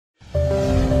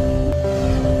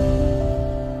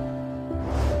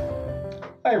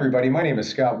Hi everybody, my name is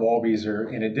Scott Waldbusser,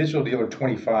 and at Digital Dealer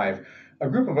 25, a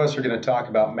group of us are going to talk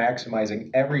about maximizing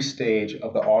every stage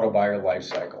of the auto buyer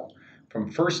lifecycle,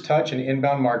 from first touch and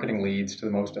inbound marketing leads to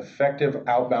the most effective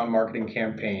outbound marketing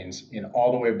campaigns and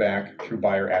all the way back through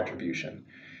buyer attribution.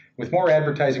 With more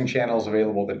advertising channels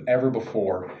available than ever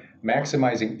before,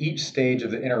 maximizing each stage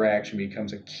of the interaction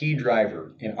becomes a key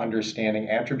driver in understanding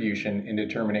attribution and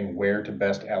determining where to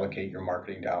best allocate your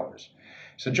marketing dollars.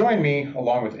 So join me,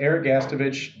 along with Eric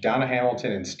Gastovich, Donna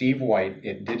Hamilton, and Steve White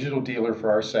at Digital Dealer for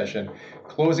our session,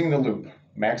 Closing the Loop,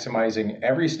 maximizing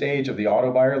every stage of the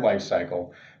auto buyer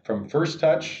lifecycle, from first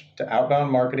touch to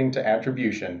outbound marketing to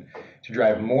attribution, to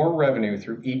drive more revenue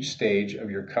through each stage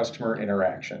of your customer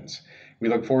interactions. We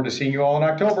look forward to seeing you all in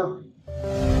October.